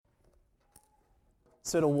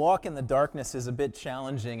So to walk in the darkness is a bit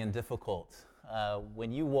challenging and difficult.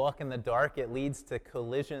 When you walk in the dark, it leads to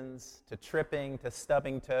collisions, to tripping, to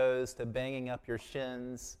stubbing toes, to banging up your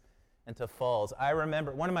shins, and to falls. I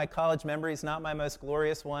remember, one of my college memories, not my most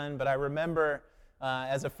glorious one, but I remember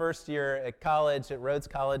as a first year at college, at Rhodes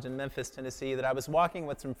College in Memphis, Tennessee, that I was walking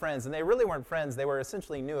with some friends, and they really weren't friends, they were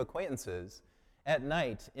essentially new acquaintances, at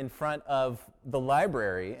night in front of the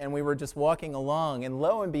library, and we were just walking along, and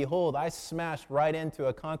lo and behold, I smashed right into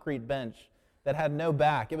a concrete bench that had no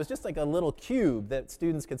back. It was just like a little cube that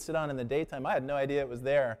students could sit on in the daytime. I had no idea it was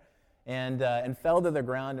there, and fell to the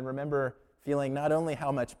ground, and remember feeling not only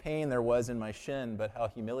how much pain there was in my shin, but how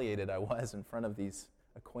humiliated I was in front of these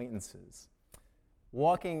acquaintances.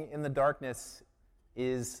 Walking in the darkness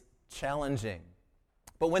is challenging,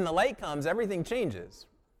 but when the light comes, everything changes.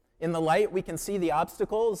 In the light, we can see the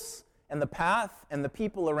obstacles and the path and the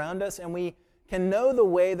people around us, and we can know the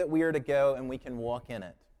way that we are to go, and we can walk in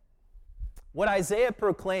it. What Isaiah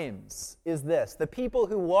proclaims is this: the people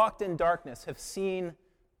who walked in darkness have seen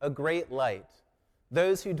a great light.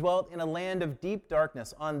 Those who dwelt in a land of deep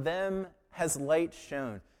darkness, on them has light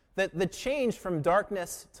shone. That the change from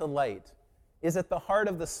darkness to light is at the heart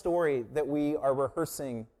of the story that we are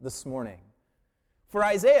rehearsing this morning. For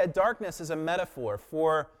Isaiah, darkness is a metaphor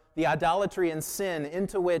for the idolatry and sin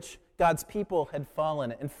into which God's people had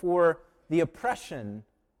fallen, and for the oppression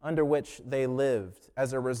under which they lived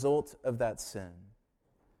as a result of that sin.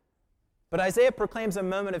 But Isaiah proclaims a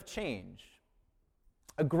moment of change.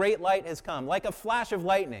 A great light has come, like a flash of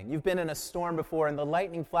lightning. You've been in a storm before, and the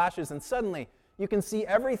lightning flashes, and suddenly you can see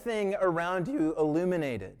everything around you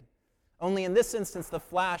illuminated. Only in this instance, the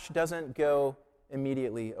flash doesn't go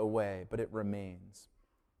immediately away, but it remains.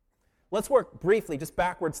 Let's work briefly, just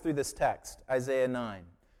backwards through this text, Isaiah 9.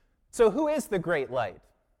 So who is the great light?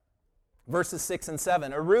 Verses 6 and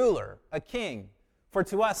 7, a ruler, a king. For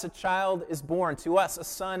to us a child is born, to us a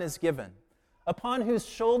son is given, upon whose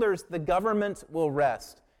shoulders the government will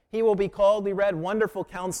rest. He will be called, we read, Wonderful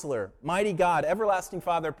Counselor, Mighty God, Everlasting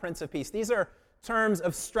Father, Prince of Peace. These are terms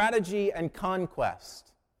of strategy and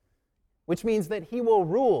conquest, which means that he will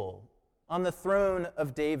rule on the throne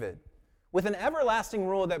of David, with an everlasting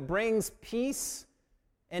rule that brings peace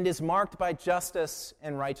and is marked by justice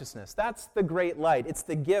and righteousness. That's the great light. It's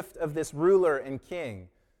the gift of this ruler and king.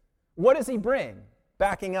 What does he bring?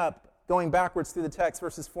 Backing up, going backwards through the text,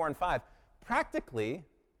 verses 4 and 5. Practically,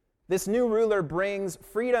 this new ruler brings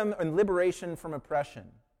freedom and liberation from oppression,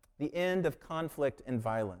 the end of conflict and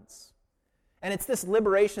violence. And it's this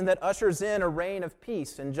liberation that ushers in a reign of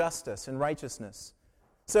peace and justice and righteousness.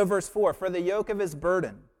 So verse 4, for the yoke of his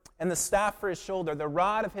burden and the staff for his shoulder, the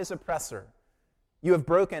rod of his oppressor, you have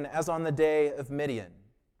broken as on the day of Midian.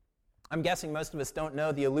 I'm guessing most of us don't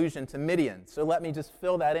know the allusion to Midian, so let me just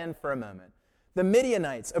fill that in for a moment. The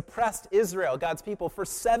Midianites oppressed Israel, God's people, for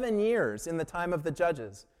 7 years in the time of the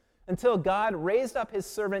judges, until God raised up his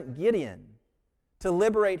servant Gideon to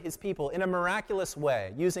liberate his people in a miraculous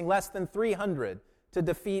way, using less than 300 to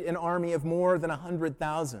defeat an army of more than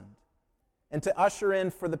 100,000, and to usher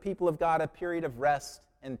in for the people of God a period of rest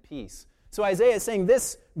and peace. So Isaiah is saying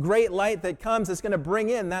this great light that comes is going to bring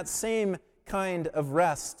in that same kind of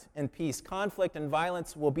rest and peace. Conflict and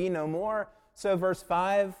violence will be no more. So verse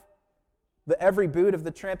 5, every boot of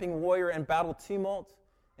the tramping warrior and battle tumult,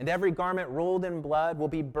 and every garment rolled in blood will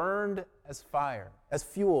be burned as fire, as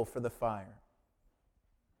fuel for the fire.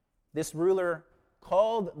 This ruler,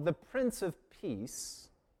 called the Prince of Peace,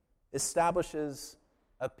 establishes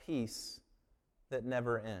a peace that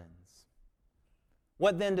never ends.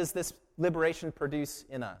 What then does this liberation produce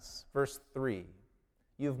in us? Verse 3,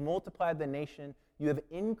 you have multiplied the nation, you have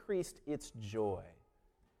increased its joy,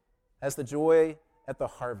 as the joy at the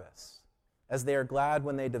harvest, as they are glad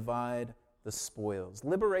when they divide the spoils.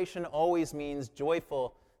 Liberation always means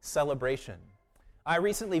joyful celebration. I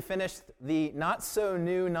recently finished the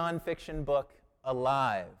not-so-new nonfiction book,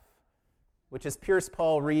 Alive, which is Pierce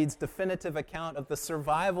Paul Reed's definitive account of the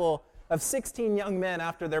survival of 16 young men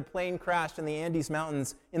after their plane crashed in the Andes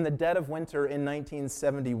Mountains in the dead of winter in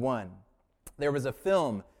 1971. There was a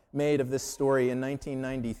film made of this story in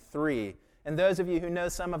 1993, and those of you who know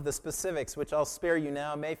some of the specifics, which I'll spare you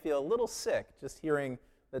now, may feel a little sick just hearing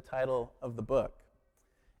the title of the book.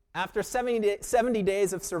 After 70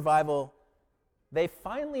 days of survival, they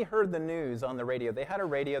finally heard the news on the radio. They had a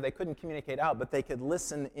radio, they couldn't communicate out, but they could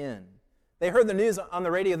listen in. They heard the news on the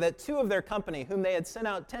radio that 2 of their company, whom they had sent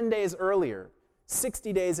out 10 days earlier,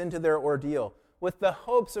 60 days into their ordeal, with the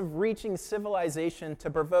hopes of reaching civilization to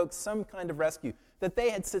provoke some kind of rescue, that they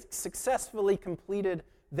had successfully completed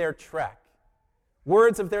their trek,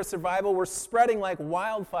 Words of their survival were spreading like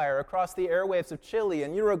wildfire across the airwaves of Chile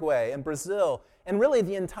and Uruguay and Brazil and really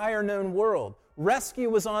the entire known world. Rescue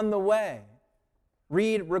was on the way.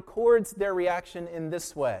 Reed records their reaction in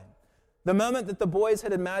this way. The moment that the boys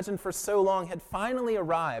had imagined for so long had finally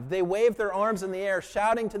arrived. They waved their arms in the air,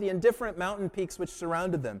 shouting to the indifferent mountain peaks which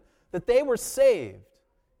surrounded them that they were saved,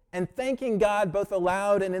 and thanking God both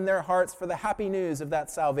aloud and in their hearts for the happy news of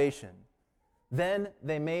that salvation. Then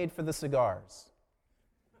they made for the cigars,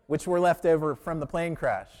 which were left over from the plane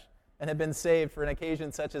crash and had been saved for an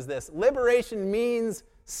occasion such as this. Liberation means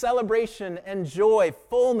celebration and joy,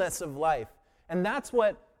 fullness of life. And that's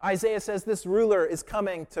what Isaiah says this ruler is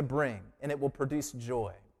coming to bring, and it will produce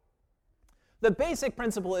joy. The basic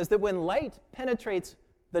principle is that when light penetrates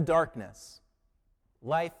the darkness,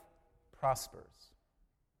 life prospers.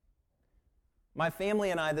 My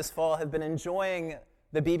family and I this fall have been enjoying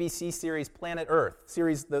the BBC series Planet Earth,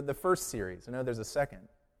 the first series. I know there's a second,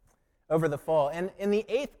 over the fall. And in the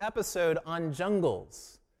 8th episode on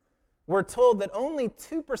jungles, we're told that only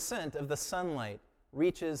 2% of the sunlight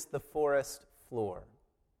reaches the forest floor.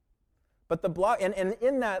 But and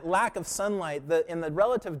in that lack of sunlight, in the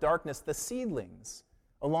relative darkness, the seedlings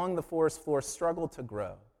along the forest floor struggle to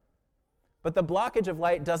grow. But the blockage of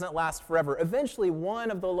light doesn't last forever. Eventually,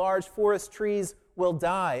 one of the large forest trees will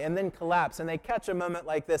die and then collapse, and they catch a moment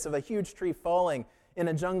like this of a huge tree falling in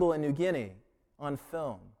a jungle in New Guinea on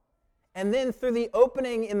film. And then through the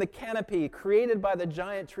opening in the canopy created by the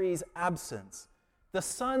giant tree's absence, the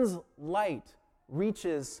sun's light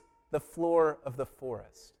reaches the floor of the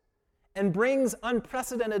forest and brings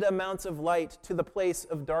unprecedented amounts of light to the place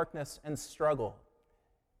of darkness and struggle.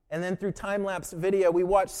 And then through time-lapse video, we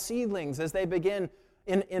watch seedlings as they begin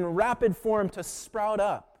in rapid form to sprout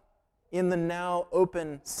up in the now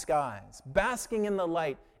open skies, basking in the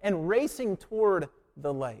light and racing toward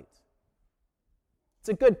the light. It's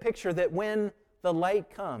a good picture that when the light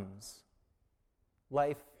comes,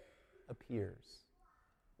 life appears.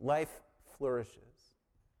 Life flourishes.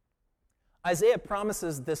 Isaiah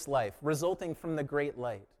promises this life resulting from the great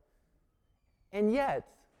light. And yet,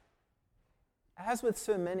 as with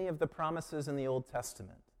so many of the promises in the Old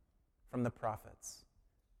Testament from the prophets,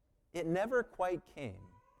 it never quite came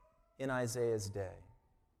in Isaiah's day.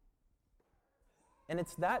 And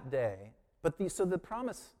it's that day, so the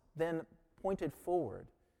promise then pointed forward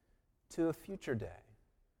to a future day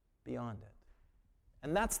beyond it.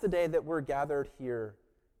 And that's the day that we're gathered here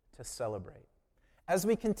to celebrate. As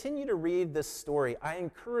we continue to read this story, I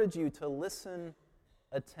encourage you to listen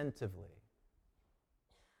attentively,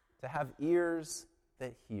 to have ears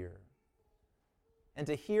that hear, and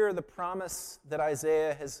to hear the promise that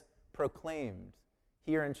Isaiah has proclaimed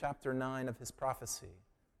here in chapter 9 of his prophecy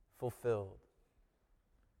fulfilled.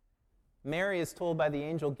 Mary is told by the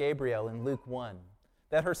angel Gabriel in Luke 1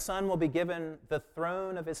 that her son will be given the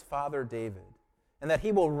throne of his father David, and that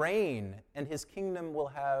he will reign and his kingdom will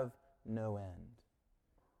have no end.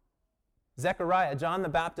 Zechariah, John the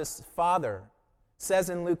Baptist's father, says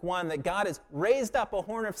in Luke 1 that God has raised up a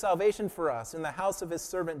horn of salvation for us in the house of his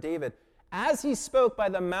servant David, as he spoke by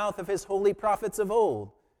the mouth of his holy prophets of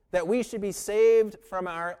old, that we should be saved from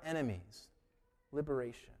our enemies.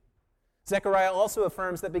 Liberation. Zechariah also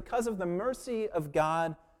affirms that because of the mercy of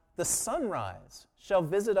God, the sunrise shall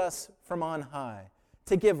visit us from on high,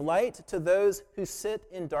 to give light to those who sit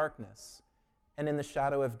in darkness and in the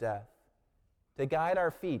shadow of death, to guide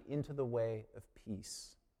our feet into the way of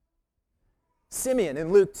peace. Simeon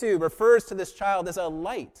in Luke 2 refers to this child as a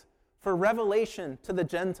light for revelation to the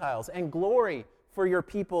Gentiles and glory for your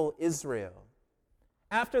people Israel.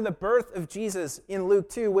 After the birth of Jesus in Luke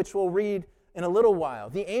 2, which we'll read in a little while,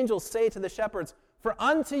 the angels say to the shepherds, "For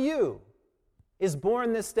unto you is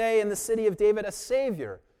born this day in the city of David a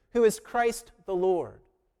Savior, who is Christ the Lord.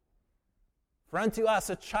 For unto us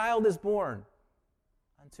a child is born,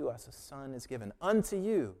 unto us a son is given. Unto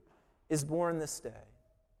you is born this day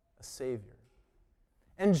a Savior."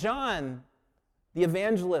 And John, the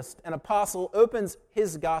evangelist and apostle, opens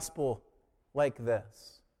his gospel like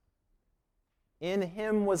this. In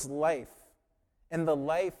him was life, and the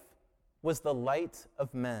life was the light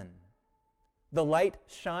of men. The light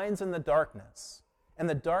shines in the darkness, and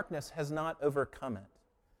the darkness has not overcome it.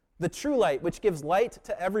 The true light, which gives light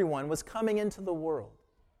to everyone, was coming into the world.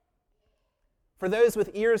 For those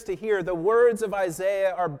with ears to hear, the words of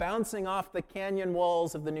Isaiah are bouncing off the canyon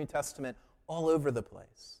walls of the New Testament all over the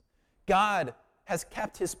place. God has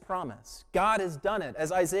kept his promise. God has done it,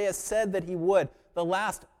 as Isaiah said that he would. The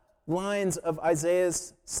last lines of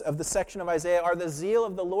the section of Isaiah are, "The zeal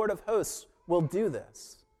of the Lord of hosts will do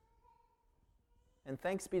this." And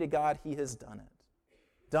thanks be to God, he has done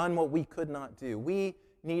it. done what we could not do. We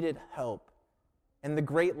needed help. And the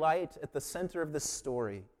great light at the center of this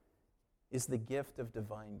story is the gift of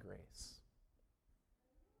divine grace.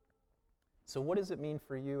 So what does it mean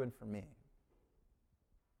for you and for me?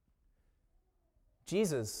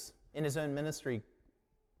 Jesus, in his own ministry,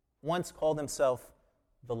 once called himself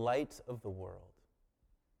the light of the world.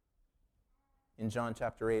 In John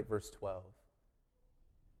chapter 8, verse 12.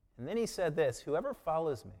 And then he said this, "Whoever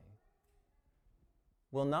follows me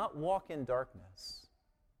will not walk in darkness,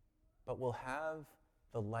 but will have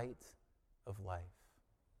the light of life."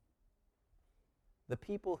 The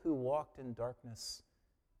people who walked in darkness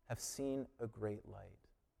have seen a great light.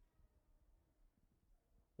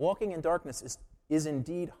 Walking in darkness is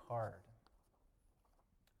indeed hard.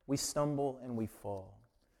 We stumble and we fall.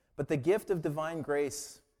 But the gift of divine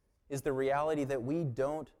grace is the reality that we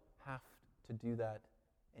don't have to do that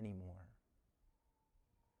anymore.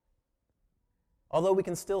 Although we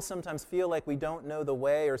can still sometimes feel like we don't know the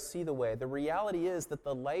way or see the way, the reality is that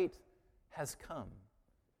the light has come.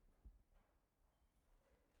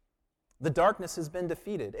 The darkness has been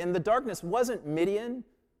defeated. And the darkness wasn't Midian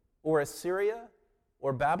or Assyria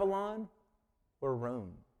or Babylon or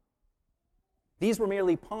Rome. These were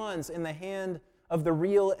merely pawns in the hand of the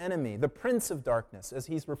real enemy, the prince of darkness, as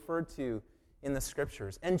he's referred to in the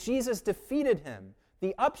scriptures. And Jesus defeated him,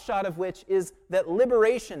 the upshot of which is that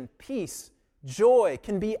liberation, peace, joy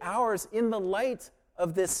can be ours in the light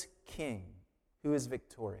of this King who is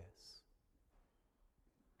victorious.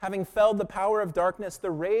 Having felled the power of darkness, the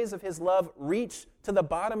rays of his love reach to the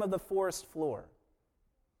bottom of the forest floor.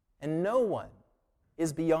 And no one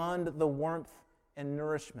is beyond the warmth and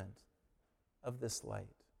nourishment of this light.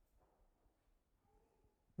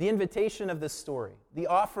 The invitation of this story, the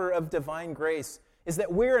offer of divine grace, is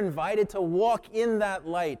that we're invited to walk in that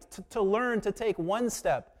light, to learn to take one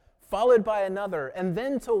step, followed by another, and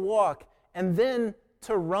then to walk, and then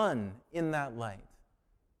to run in that light.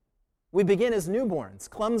 We begin as newborns,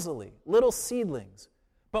 clumsily, little seedlings,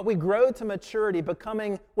 but we grow to maturity,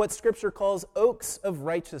 becoming what Scripture calls oaks of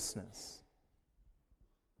righteousness.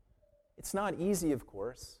 It's not easy, of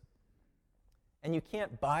course, and you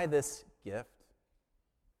can't buy this gift,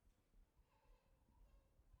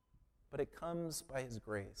 but it comes by his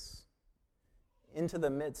grace into the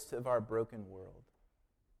midst of our broken world.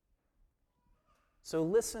 So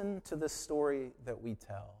listen to the story that we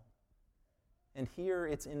tell and hear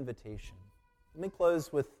its invitation. Let me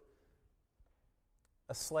close with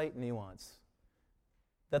a slight nuance.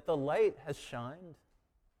 That the light has shined,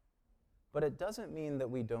 but it doesn't mean that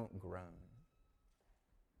we don't groan.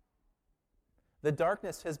 The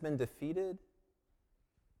darkness has been defeated,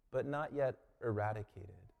 but not yet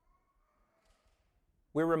eradicated.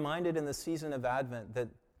 We're reminded in the season of Advent that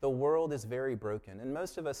the world is very broken, and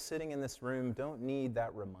most of us sitting in this room don't need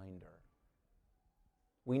that reminder.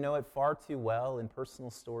 We know it far too well in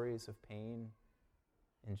personal stories of pain,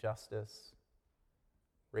 injustice,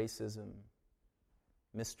 racism,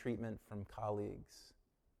 mistreatment from colleagues,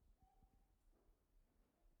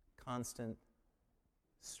 constant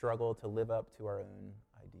struggle to live up to our own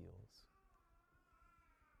ideals.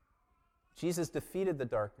 Jesus defeated the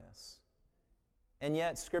darkness. And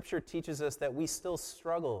yet, Scripture teaches us that we still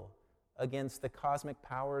struggle against the cosmic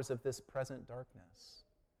powers of this present darkness.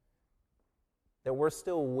 That we're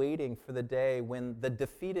still waiting for the day when the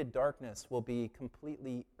defeated darkness will be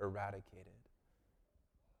completely eradicated.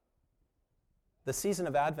 The season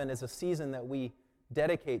of Advent is a season that we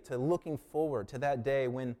dedicate to looking forward to that day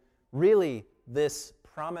when really this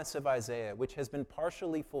promise of Isaiah, which has been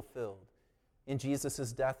partially fulfilled in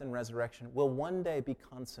Jesus' death and resurrection, will one day be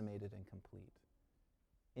consummated and complete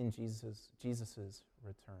in Jesus'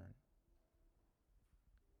 return.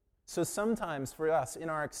 So sometimes for us, in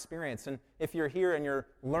our experience, and if you're here and you're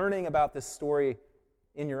learning about this story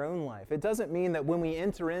in your own life, it doesn't mean that when we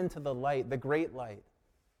enter into the light, the great light,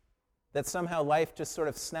 that somehow life just sort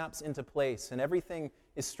of snaps into place and everything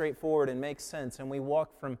is straightforward and makes sense and we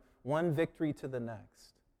walk from one victory to the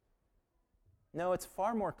next. No, it's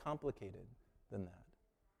far more complicated than that.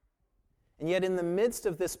 And yet in the midst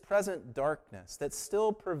of this present darkness that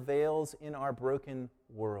still prevails in our broken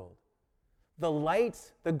world, the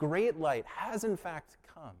light, the great light, has in fact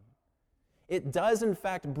come. It does in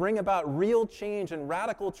fact bring about real change and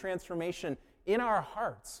radical transformation in our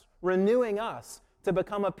hearts, renewing us to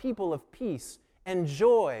become a people of peace and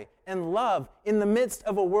joy and love in the midst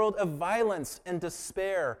of a world of violence and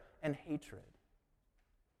despair and hatred.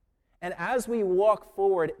 And as we walk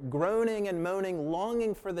forward, groaning and moaning,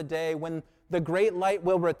 longing for the day when the great light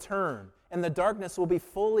will return and the darkness will be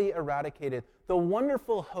fully eradicated, the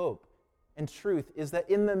wonderful hope and truth is that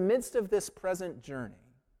in the midst of this present journey,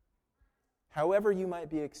 however you might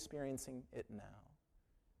be experiencing it now.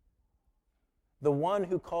 The one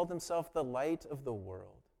who called himself the light of the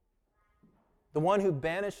world, the one who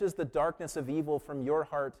banishes the darkness of evil from your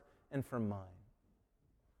heart and from mine,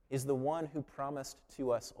 is the one who promised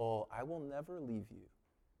to us all, I will never leave you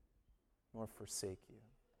nor forsake you.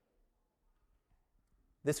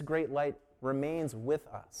 This great light remains with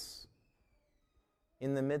us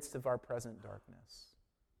in the midst of our present darkness,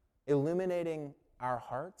 illuminating our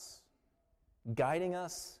hearts, guiding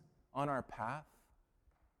us on our path,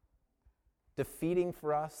 defeating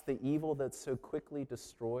for us the evil that so quickly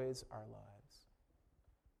destroys our lives,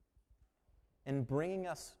 and bringing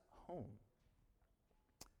us home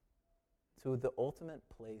to the ultimate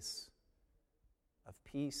place of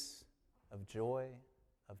peace, of joy,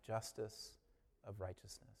 of justice, of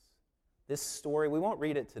righteousness. This story, we won't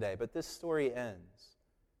read it today, but this story ends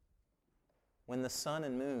when the sun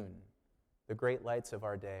and moon, the great lights of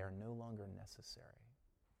our day, are no longer necessary.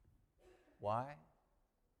 Why?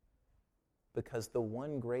 Because the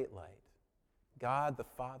one great light, God the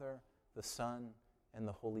Father, the Son, and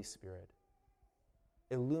the Holy Spirit,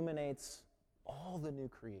 illuminates all the new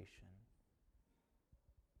creation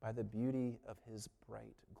by the beauty of his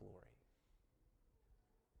bright glory.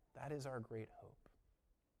 That is our great hope.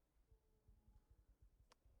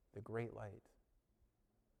 The great light,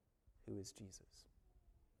 who is Jesus.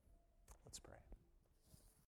 Let's pray.